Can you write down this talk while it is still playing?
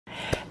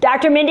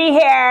Dr. Mindy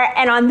here,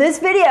 and on this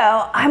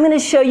video, I'm going to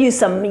show you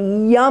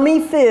some yummy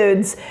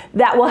foods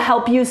that will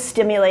help you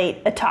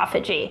stimulate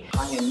autophagy.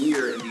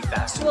 Pioneer in the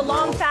fasting. Do a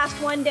long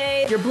fast one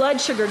day, your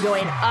blood sugar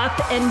going up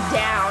and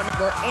down.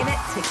 We're in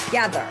it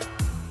together.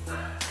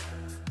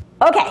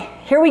 Okay,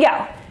 here we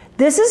go.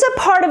 This is a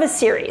part of a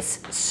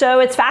series. So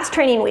it's Fast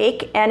Training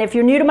Week, and if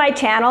you're new to my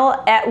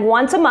channel,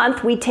 once a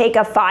month we take a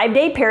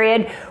 5-day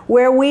period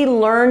where we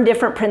learn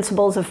different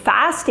principles of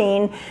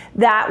fasting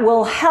that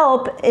will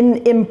help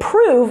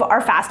improve our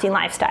fasting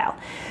lifestyle.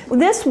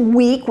 This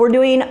week we're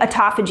doing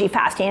autophagy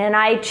fasting, and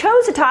I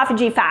chose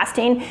autophagy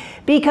fasting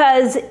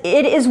because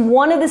it is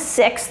one of the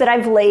 6 that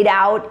I've laid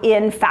out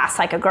in Fast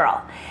Like a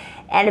Girl.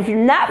 And if you're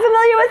not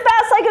familiar with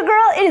Fast Like a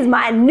Girl, it is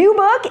my new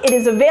book. It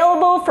is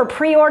available for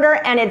pre-order,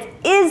 and it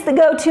is the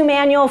go-to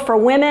manual for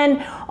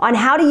women on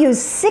how to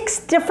use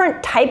 6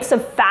 different types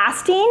of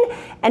fasting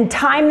and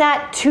time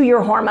that to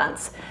your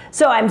hormones.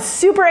 So I'm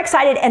super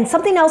excited. And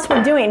something else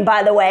we're doing,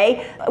 by the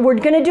way, we're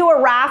gonna do a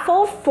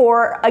raffle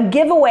for a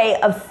giveaway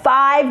of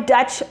 5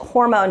 Dutch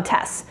hormone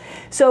tests.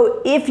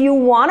 So if you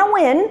wanna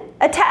win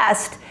a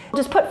test,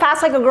 just put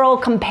Fast Like a Girl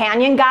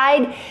companion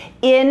guide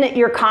in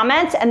your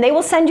comments, and they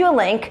will send you a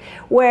link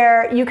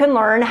where you can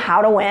learn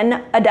how to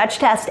win a Dutch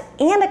test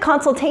and a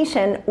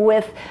consultation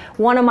with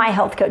one of my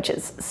health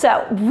coaches.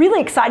 So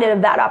really excited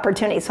of that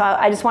opportunity. So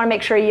I just want to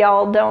make sure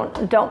y'all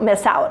don't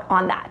miss out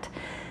on that.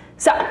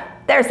 So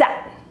there's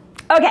that.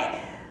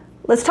 Okay,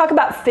 let's talk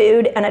about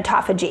food and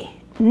autophagy.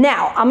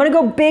 Now, I'm gonna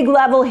go big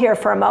level here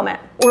for a moment.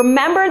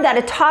 Remember that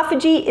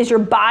autophagy is your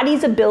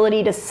body's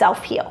ability to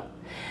self-heal.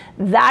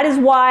 That is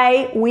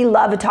why we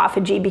love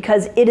autophagy,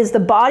 because it is the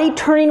body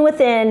turning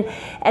within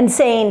and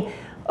saying,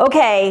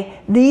 okay,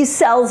 these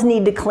cells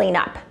need to clean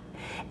up.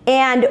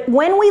 And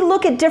when we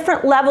look at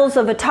different levels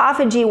of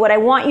autophagy, what I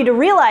want you to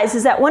realize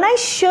is that when I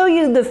show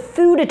you the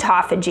food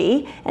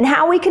autophagy and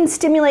how we can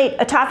stimulate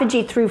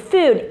autophagy through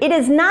food, it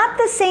is not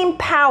the same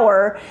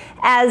power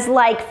as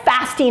like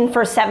fasting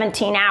for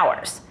 17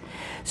 hours.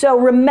 So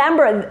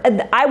remember,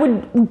 I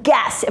would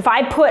guess if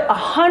I put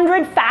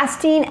 100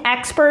 fasting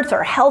experts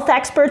or health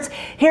experts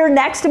here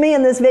next to me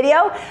in this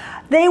video,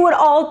 they would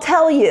all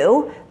tell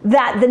you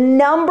that the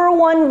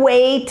 #1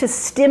 way to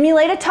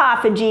stimulate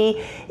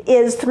autophagy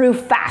is through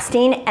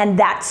fasting, and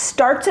that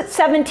starts at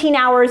 17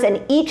 hours, and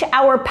each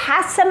hour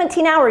past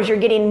 17 hours, you're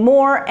getting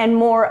more and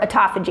more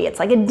autophagy. It's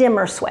like a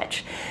dimmer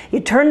switch. You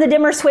turn the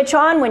dimmer switch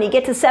on, when you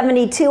get to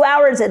 72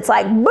 hours, it's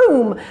like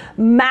boom,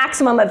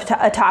 maximum of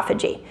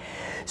autophagy.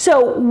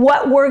 So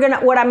what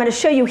I'm gonna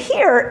show you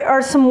here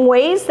are some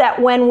ways that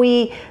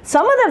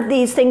some of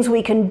these things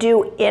we can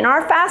do in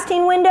our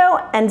fasting window,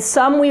 and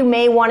some we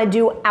may wanna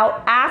do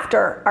out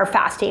after our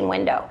fasting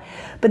window.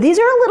 But these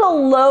are a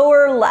little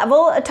lower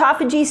level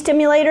autophagy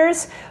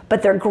stimulators,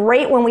 but they're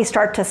great when we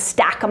start to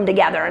stack them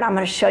together, and I'm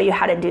gonna show you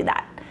how to do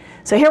that.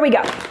 So here we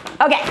go.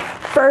 Okay,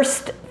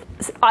 first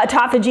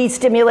autophagy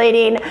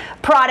stimulating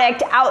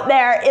product out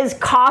there is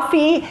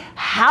coffee.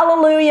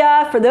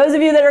 Hallelujah. For those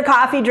of you that are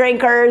coffee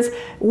drinkers,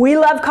 we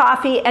love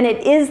coffee, and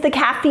it is the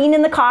caffeine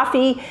in the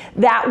coffee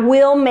that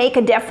will make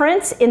a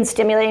difference in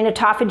stimulating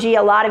autophagy.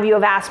 A lot of you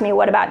have asked me,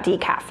 what about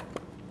decaf?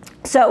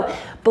 So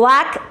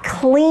black,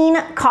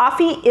 clean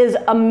coffee is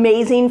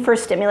amazing for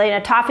stimulating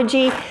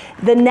autophagy.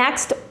 The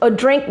next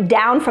drink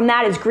down from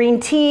that is green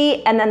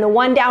tea, and then the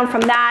one down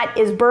from that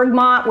is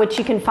bergamot, which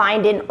you can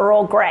find in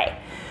Earl Grey.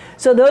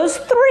 So those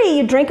 3,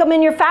 you drink them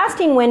in your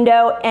fasting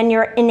window, and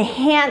you're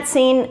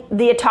enhancing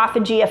the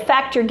autophagy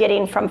effect you're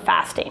getting from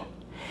fasting.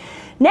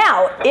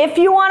 Now, if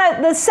you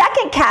want the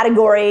second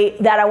category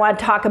that I want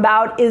to talk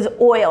about is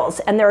oils,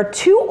 and there are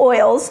 2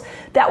 oils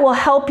that will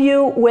help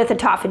you with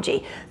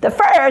autophagy. The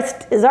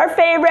first is our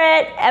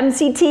favorite,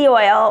 MCT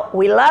oil.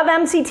 We love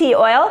MCT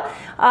oil,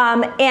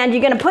 and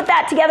you're going to put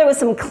that together with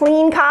some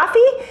clean coffee,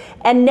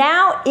 and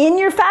now in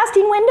your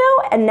fasting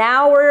window, and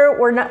now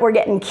we're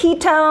getting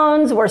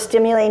ketones, we're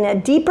stimulating a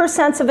deeper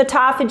sense of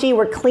autophagy,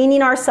 we're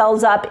cleaning our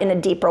cells up in a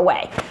deeper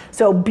way.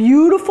 So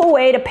beautiful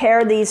way to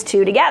pair these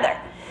 2 together.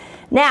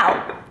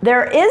 Now,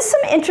 there is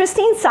some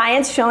interesting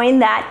science showing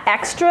that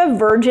extra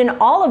virgin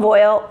olive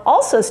oil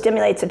also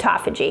stimulates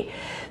autophagy.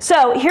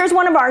 So here's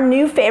one of our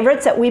new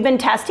favorites that we've been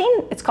testing.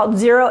 It's called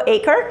 0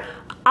 Acre.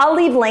 I'll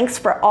leave links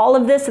for all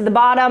of this at the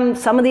bottom.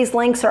 Some of these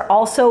links are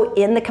also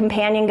in the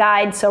companion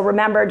guide. So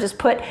remember, just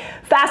put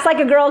Fast Like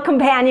a Girl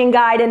companion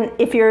guide, and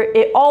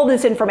all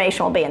this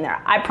information will be in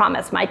there. I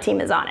promise, my team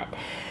is on it.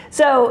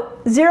 So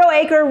 0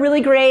 Acre,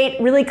 really great,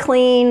 really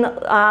clean,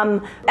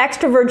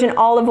 extra virgin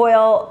olive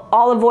oil.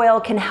 Olive oil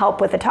can help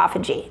with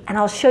autophagy. And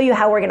I'll show you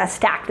how we're gonna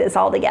stack this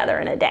all together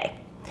in a day.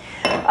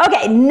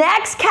 Okay,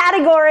 next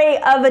category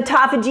of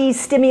autophagy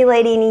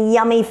stimulating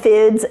yummy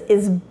foods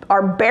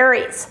are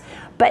berries,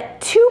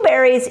 but 2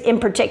 berries in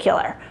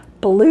particular,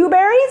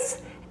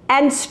 blueberries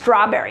and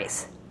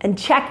strawberries. And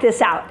check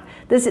this out.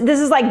 This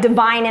is like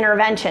divine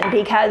intervention,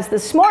 because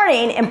this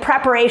morning in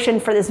preparation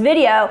for this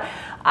video,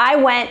 I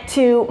went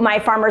to my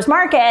farmer's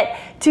market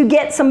to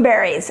get some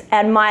berries,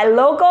 and my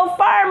local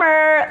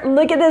farmer,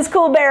 look at this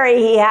cool berry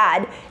he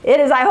had. It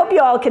is, I hope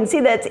you all can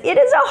see this, it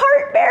is a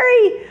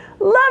heartberry.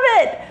 Love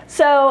it.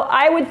 So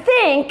I would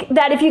think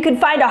that if you could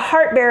find a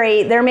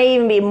heartberry, there may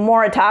even be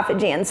more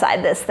autophagy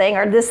inside this thing,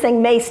 or this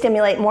thing may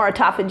stimulate more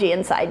autophagy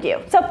inside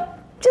you. So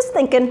just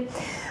thinking.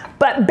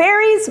 But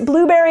berries,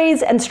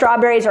 blueberries, and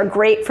strawberries are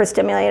great for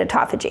stimulating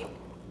autophagy.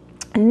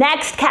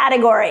 Next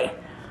category,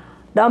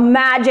 the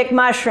magic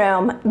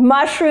mushroom.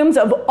 Mushrooms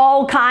of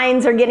all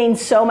kinds are getting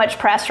so much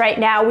press right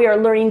now. We are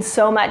learning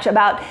so much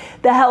about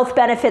the health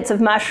benefits of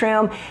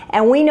mushroom.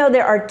 And we know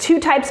there are two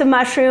types of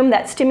mushroom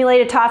that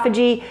stimulate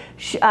autophagy.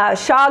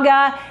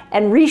 Chaga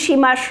and reishi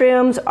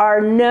mushrooms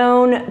are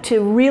known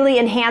to really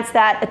enhance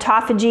that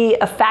autophagy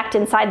effect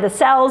inside the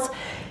cells.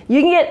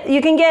 You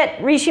can get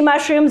reishi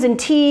mushrooms in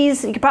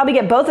teas. You could probably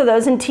get both of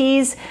those in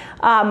teas.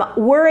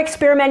 We're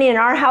experimenting in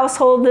our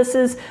household. This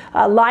is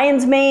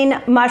lion's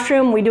mane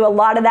mushroom. We do a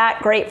lot of that.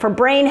 Great for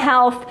brain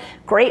health,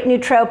 great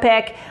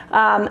nootropic.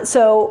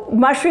 So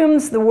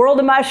mushrooms, the world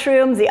of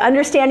mushrooms, the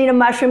understanding of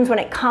mushrooms when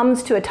it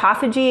comes to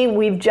autophagy,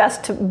 we've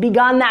just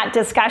begun that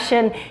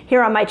discussion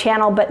here on my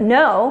channel, but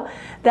know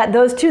that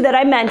those two that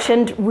I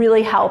mentioned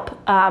really help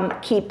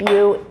keep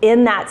you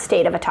in that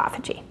state of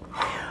autophagy.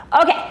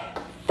 Okay.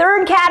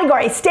 Third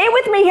category, stay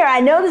with me here. I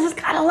know this has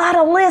got a lot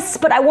of lists,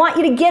 but I want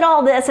you to get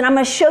all this, and I'm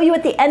going to show you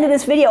at the end of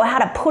this video how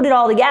to put it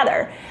all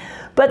together.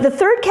 But the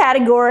third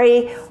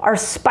category are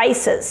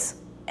spices.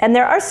 And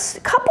there are a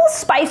couple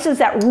spices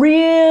that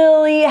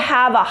really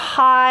have a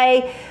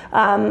high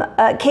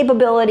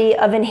capability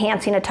of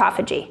enhancing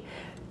autophagy.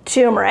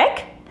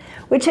 Turmeric,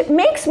 which it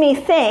makes me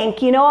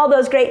think, you know, all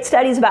those great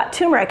studies about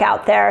turmeric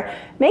out there,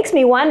 makes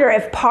me wonder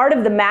if part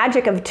of the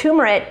magic of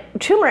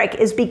turmeric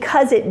is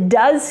because it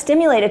does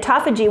stimulate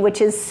autophagy,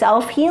 which is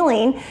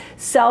self-healing,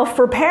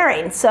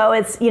 self-repairing. So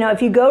it's, you know,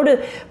 if you go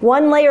to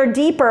one layer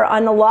deeper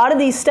on a lot of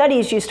these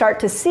studies, you start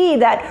to see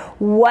that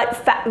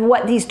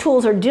what these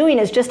tools are doing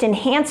is just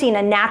enhancing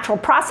a natural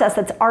process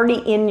that's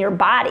already in your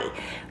body.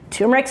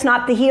 Turmeric's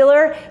not the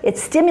healer, it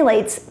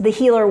stimulates the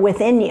healer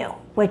within you,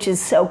 which is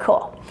so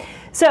cool.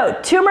 So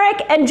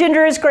turmeric and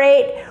ginger is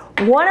great.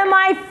 One of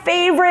my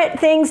favorite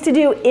things to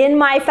do in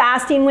my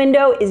fasting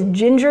window is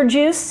ginger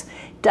juice.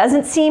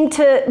 Doesn't seem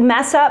to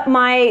mess up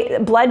my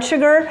blood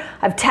sugar.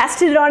 I've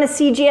tested it on a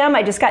CGM.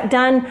 I just got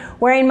done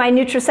wearing my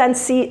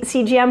NutriSense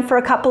CGM for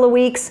a couple of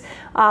weeks,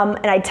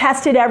 and I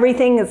tested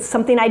everything. It's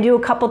something I do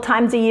a couple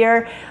times a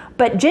year.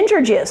 But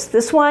ginger juice,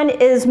 this one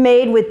is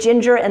made with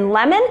ginger and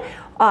lemon.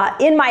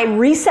 In my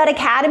Reset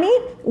Academy,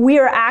 we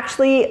are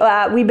actually,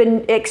 we've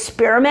been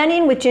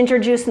experimenting with ginger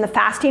juice in the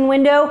fasting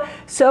window.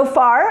 So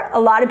far, a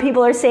lot of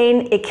people are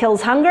saying it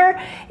kills hunger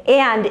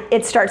and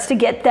it starts to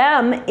get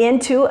them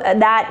into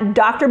that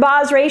Dr.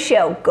 Boz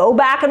ratio. Go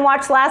back and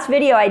watch the last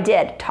video I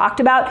did. Talked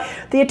about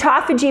the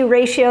autophagy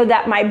ratio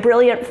that my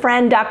brilliant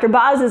friend Dr.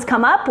 Boz has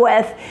come up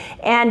with,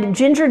 and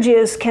ginger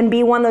juice can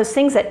be one of those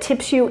things that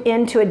tips you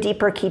into a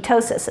deeper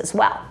ketosis as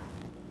well.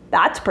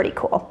 That's pretty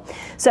cool.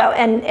 So,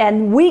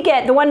 and we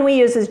get, the one we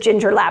use is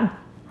Ginger Lab.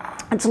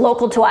 It's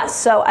local to us,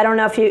 so I don't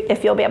know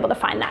if you'll be able to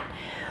find that.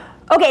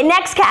 Okay,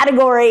 next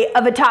category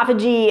of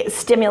autophagy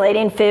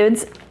stimulating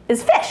foods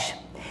is fish.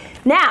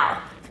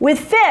 Now, with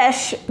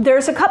fish,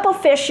 there's a couple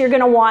fish you're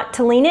gonna want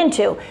to lean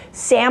into.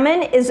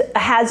 Salmon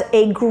has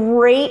a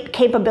great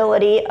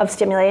capability of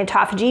stimulating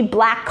autophagy.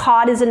 Black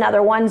cod is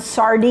another one.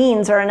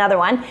 Sardines are another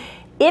one.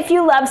 If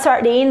you love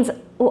sardines,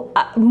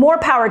 more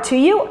power to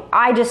you.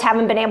 I just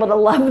haven't been able to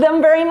love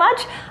them very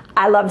much.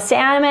 I love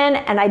salmon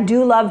and I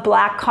do love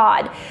black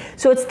cod.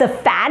 So it's the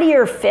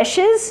fattier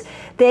fishes.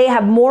 They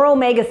have more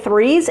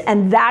omega-3s,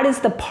 and that is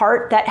the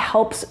part that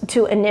helps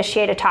to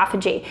initiate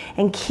autophagy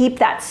and keep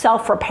that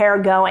self-repair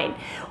going.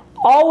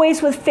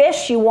 Always with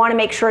fish, you want to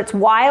make sure it's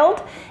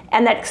wild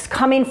and that it's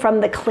coming from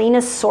the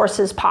cleanest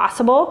sources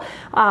possible.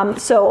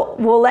 So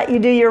we'll let you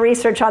do your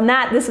research on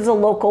that. This is a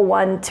local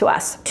one to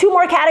us. Two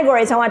more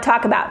categories I want to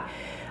talk about.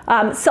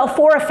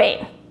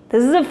 Sulforaphane.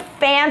 This is a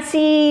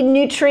fancy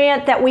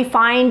nutrient that we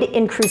find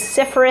in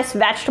cruciferous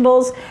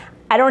vegetables.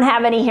 I don't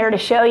have any here to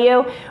show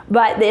you,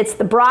 but it's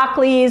the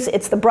broccolis,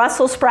 it's the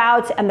Brussels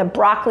sprouts, and the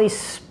broccoli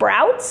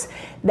sprouts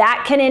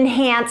that can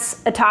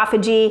enhance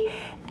autophagy.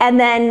 And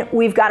then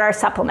we've got our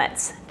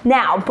supplements.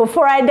 Now,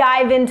 before I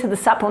dive into the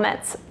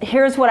supplements,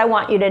 here's what I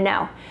want you to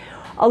know.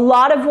 A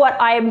lot of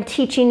what I am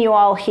teaching you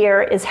all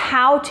here is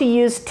how to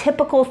use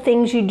typical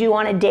things you do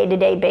on a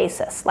day-to-day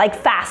basis, like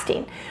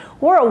fasting.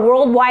 We're a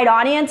worldwide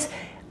audience.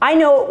 I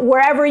know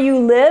wherever you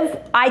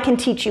live, I can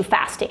teach you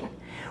fasting.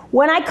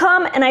 When I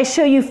come and I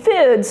show you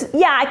foods,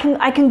 yeah,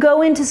 I can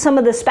go into some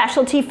of the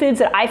specialty foods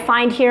that I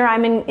find here.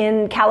 I'm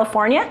in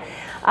California.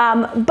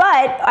 But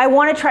I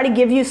want to try to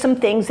give you some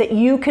things that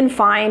you can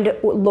find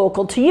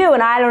local to you,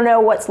 and I don't know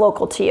what's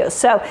local to you.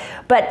 So,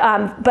 but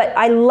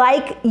I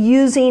like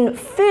using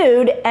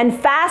food and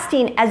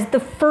fasting as the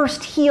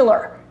first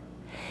healer.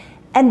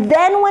 And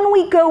then when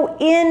we go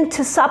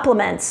into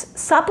supplements,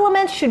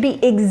 supplements should be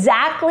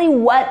exactly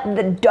what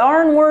the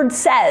darn word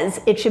says.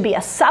 It should be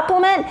a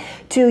supplement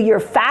to your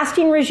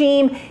fasting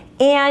regime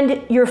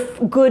and your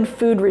good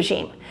food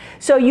regime.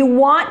 So you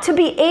want to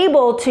be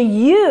able to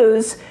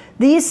use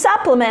these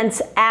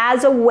supplements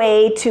as a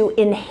way to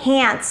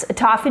enhance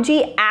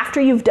autophagy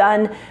after you've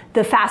done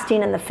the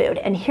fasting and the food.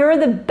 And here are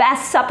the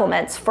best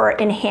supplements for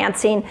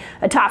enhancing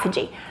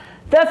autophagy.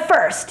 The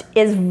first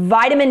is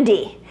vitamin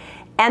D.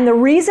 And the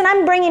reason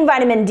I'm bringing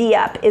vitamin D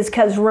up is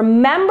because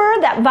remember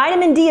that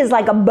vitamin D is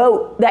like a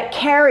boat that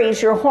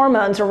carries your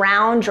hormones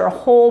around your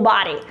whole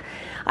body.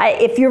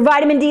 If your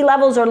vitamin D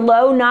levels are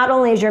low, not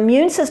only is your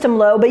immune system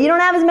low, but you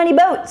don't have as many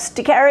boats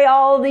to carry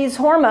all these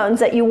hormones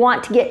that you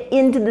want to get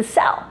into the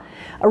cell.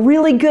 A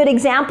really good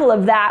example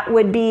of that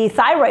would be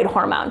thyroid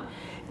hormone.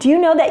 Do you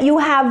know that you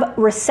have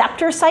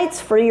receptor sites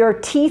for your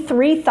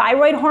T3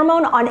 thyroid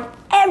hormone on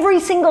every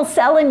single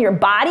cell in your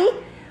body?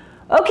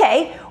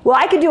 Okay, well,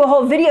 I could do a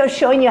whole video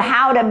showing you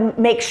how to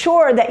make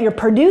sure that you're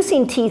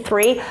producing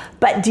T3,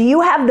 but do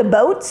you have the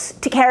boats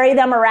to carry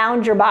them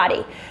around your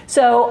body?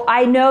 So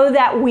I know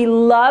that we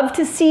love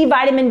to see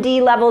vitamin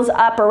D levels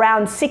up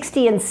around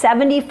 60 and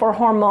 70 for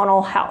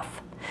hormonal health.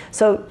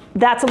 So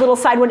that's a little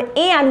side one.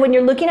 And when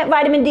you're looking at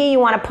vitamin D, you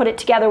want to put it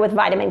together with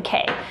vitamin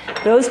K.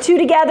 Those two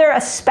together,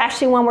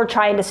 especially when we're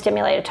trying to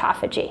stimulate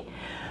autophagy.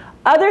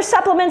 Other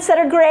supplements that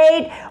are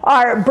great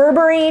are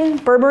BERBERINE.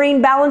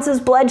 BERBERINE balances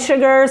blood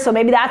sugar, so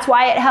maybe that's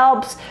why it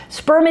helps.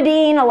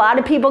 SPERMIDINE, a lot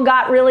of people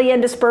got really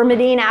into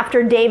SPERMIDINE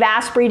after Dave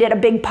Asprey did a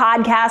big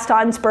podcast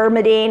on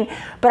SPERMIDINE.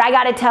 But I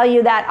got to tell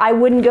you that I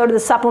wouldn't go to the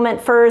supplement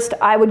first.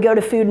 I would go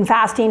to food and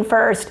fasting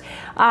first.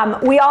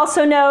 We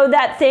also know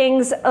that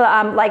things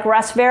like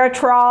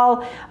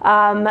resveratrol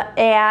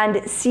and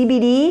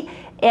CBD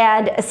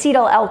and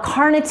acetyl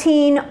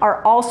L-carnitine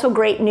are also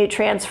great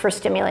nutrients for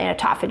stimulating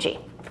autophagy.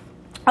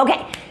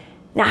 Okay,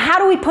 now how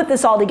do we put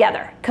this all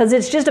together? Because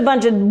it's just a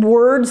bunch of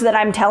words that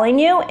I'm telling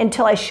you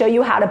until I show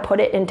you how to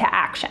put it into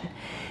action.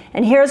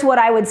 And here's what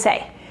I would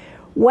say.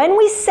 When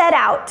we set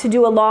out to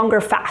do a longer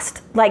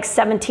fast, like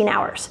 17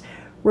 hours,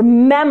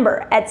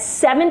 remember at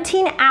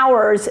 17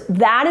 hours,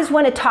 that is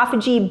when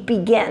autophagy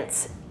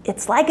begins.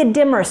 It's like a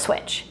dimmer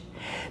switch.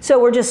 So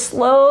we're just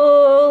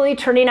slowly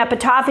turning up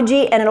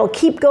autophagy, and it'll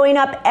keep going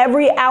up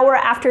every hour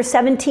after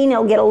 17.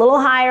 It'll get a little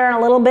higher and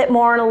a little bit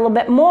more and a little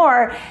bit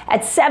more.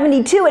 At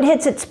 72, it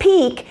hits its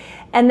peak,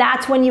 and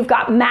that's when you've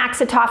got max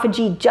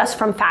autophagy just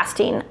from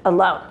fasting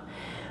alone.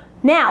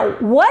 Now,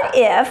 what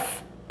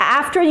if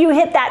after you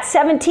hit that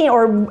 17,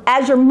 or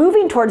as you're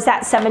moving towards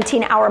that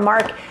 17-hour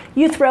mark,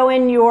 you throw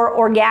in your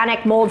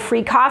organic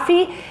mold-free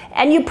coffee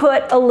and you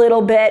put a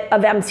little bit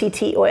of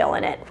MCT oil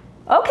in it?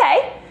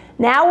 Okay.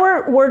 Now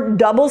we're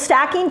double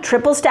stacking,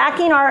 triple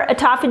stacking our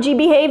autophagy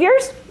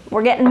behaviors.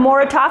 We're getting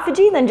more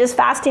autophagy than just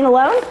fasting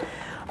alone.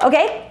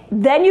 Okay,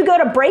 then you go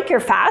to break your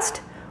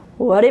fast.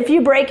 What if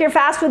you break your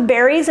fast with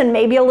berries and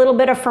maybe a little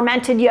bit of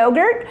fermented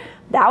yogurt?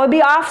 That would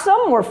be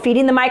awesome. We're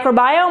feeding the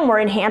microbiome. We're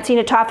enhancing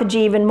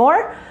autophagy even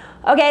more.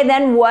 Okay,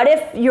 then what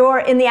if you're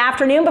in the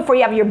afternoon before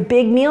you have your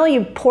big meal,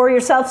 you pour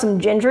yourself some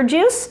ginger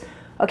juice?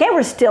 Okay,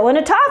 we're still in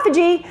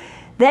autophagy.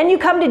 Then you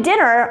come to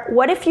dinner.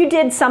 What if you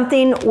did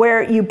something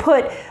where you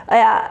put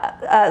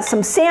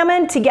some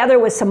salmon together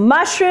with some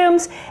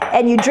mushrooms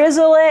and you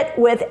drizzle it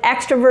with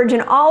extra virgin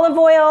olive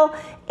oil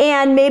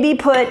and maybe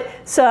put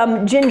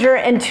some ginger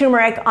and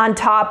turmeric on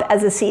top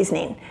as a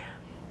seasoning?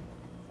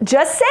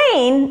 Just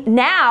saying,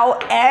 now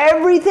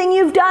everything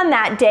you've done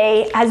that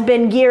day has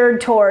been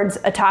geared towards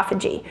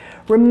autophagy.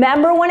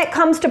 Remember, when it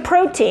comes to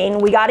protein,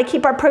 we got to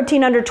keep our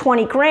protein under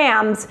 20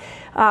 grams.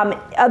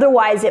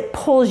 Otherwise, it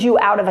pulls you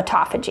out of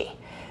autophagy.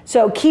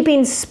 So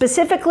keeping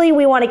specifically,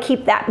 we want to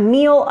keep that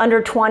meal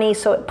under 20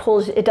 so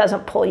it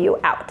doesn't pull you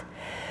out.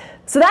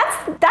 So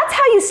that's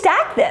how you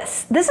stack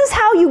this. This is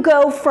how you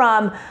go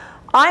from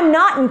I'm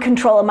not in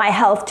control of my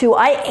health to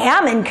I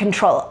am in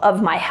control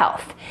of my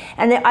health.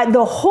 And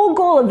the whole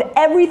goal of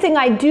everything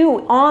I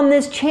do on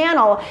this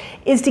channel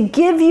is to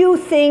give you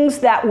things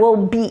that will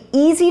be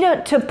easy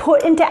to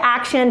put into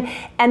action,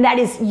 and that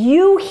is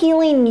you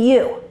healing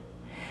you.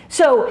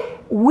 So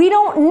we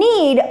don't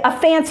need a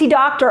fancy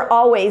doctor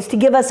always to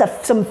give us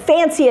some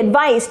fancy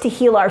advice to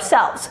heal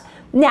ourselves.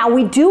 Now,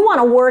 we do want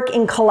to work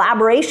in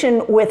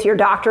collaboration with your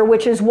doctor,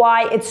 which is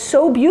why it's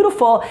so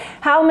beautiful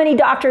how many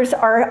doctors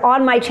are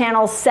on my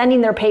channel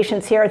sending their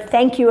patients here.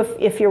 Thank you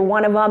if you're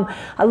one of them.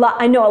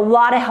 I know a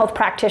lot of health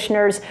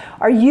practitioners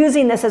are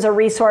using this as a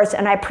resource,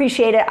 and I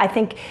appreciate it. I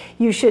think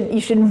you should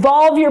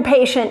involve your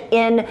patient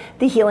in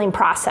the healing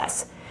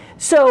process.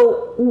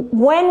 So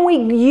when we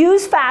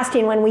use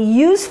fasting, when we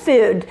use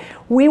food,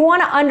 we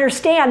want to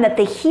understand that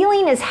the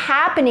healing is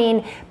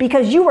happening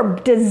because you were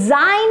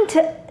designed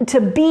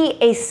to be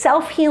a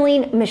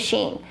self-healing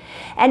machine.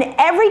 And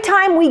every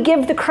time we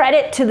give the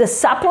credit to the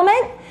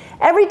supplement,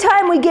 every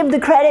time we give the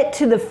credit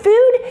to the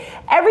food, food,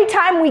 every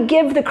time we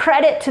give the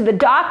credit to the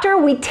doctor,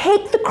 we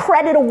take the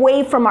credit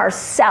away from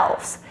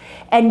ourselves.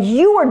 And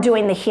you are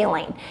doing the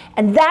healing.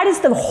 And that is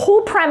the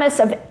whole premise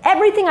of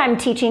everything I'm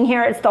teaching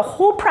here. It's the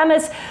whole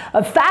premise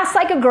of Fast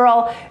Like a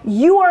Girl.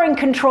 You are in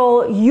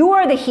control, you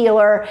are the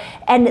healer,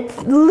 and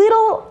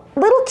little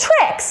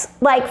tricks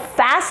like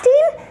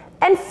fasting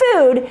and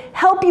food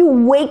help you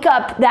wake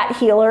up that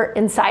healer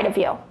inside of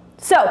you.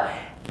 So,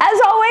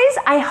 as always,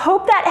 I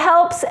hope that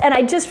helps, and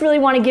I just really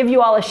want to give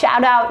you all a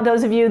shout out,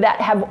 those of you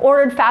that have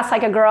ordered Fast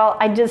Like a Girl.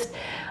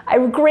 I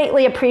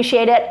greatly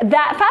appreciate it.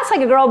 That Fast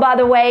Like a Girl, by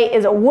the way,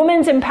 is a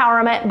woman's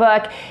empowerment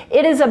book.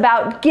 It is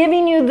about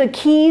giving you the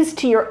keys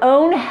to your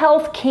own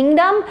health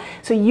kingdom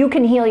so you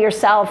can heal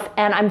yourself,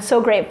 and I'm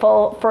so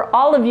grateful for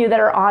all of you that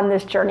are on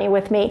this journey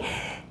with me.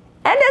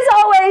 And as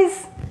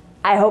always,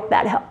 I hope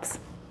that helps.